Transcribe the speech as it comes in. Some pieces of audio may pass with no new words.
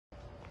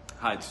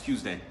Hi, it's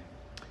Tuesday.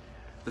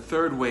 The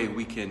third way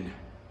we can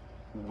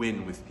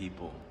win with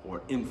people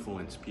or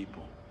influence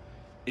people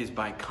is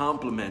by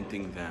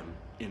complimenting them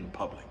in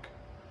public.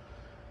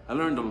 I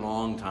learned a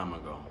long time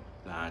ago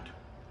that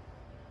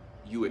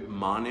you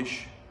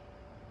admonish,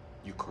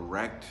 you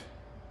correct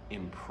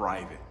in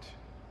private,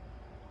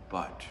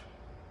 but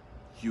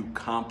you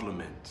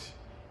compliment,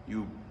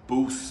 you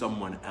boost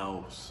someone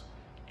else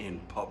in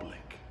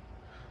public.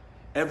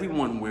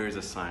 Everyone wears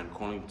a sign,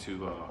 according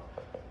to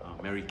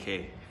Mary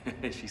Kay.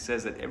 She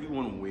says that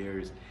everyone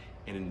wears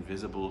an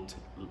invisible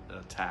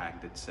tag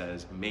that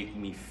says, "Make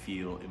me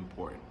feel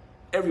important."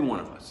 Every one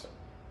of us,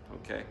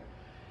 okay?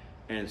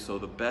 And so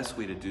the best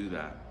way to do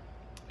that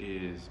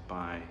is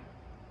by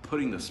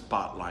putting the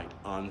spotlight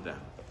on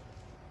them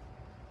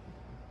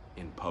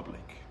in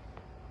public.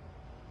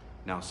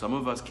 Now, some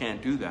of us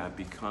can't do that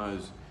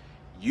because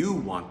you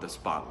want the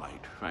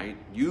spotlight, right?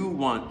 You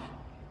want,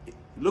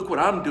 look what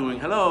I'm doing,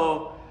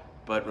 hello.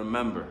 But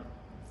remember,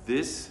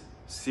 this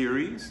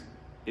series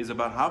is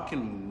about how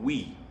can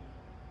we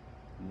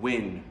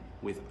win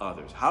with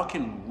others? How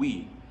can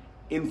we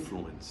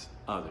influence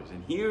others?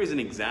 And here is an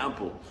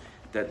example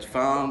that's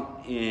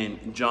found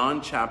in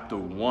John chapter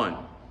 1,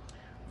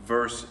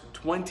 verse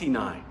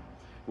 29,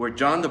 where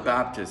John the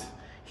Baptist,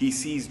 he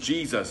sees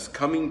Jesus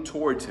coming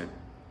towards him.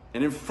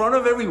 And in front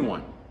of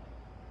everyone,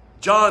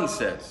 John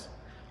says,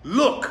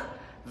 "Look,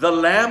 the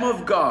Lamb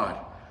of God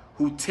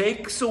who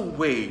takes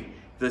away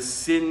the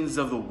sins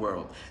of the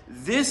world.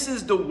 This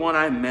is the one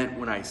I meant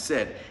when I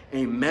said,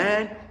 a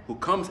man who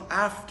comes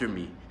after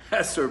me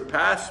has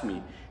surpassed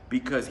me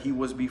because he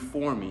was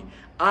before me.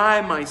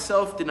 I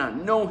myself did not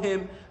know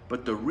him,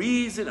 but the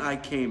reason I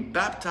came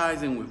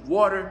baptizing with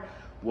water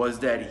was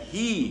that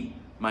he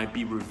might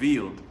be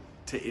revealed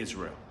to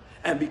Israel."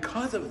 And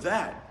because of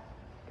that,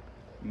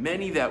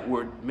 many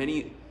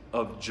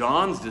of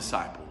John's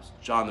disciples,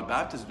 John the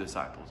Baptist's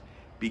disciples,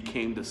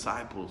 became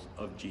disciples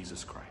of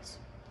Jesus Christ.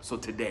 So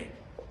today,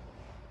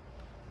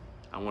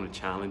 I want to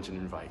challenge and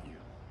invite you.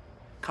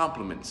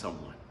 Compliment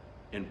someone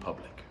in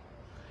public.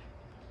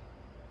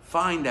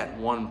 Find that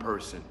one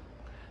person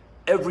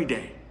every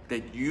day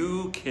that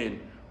you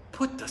can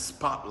put the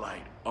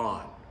spotlight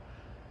on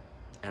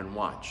and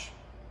watch.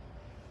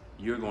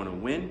 You're going to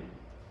win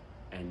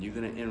and you're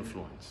going to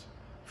influence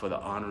for the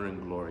honor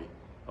and glory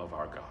of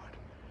our God.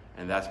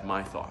 And that's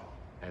my thought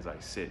as I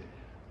sit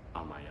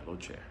on my yellow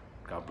chair.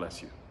 God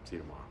bless you. See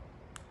you tomorrow.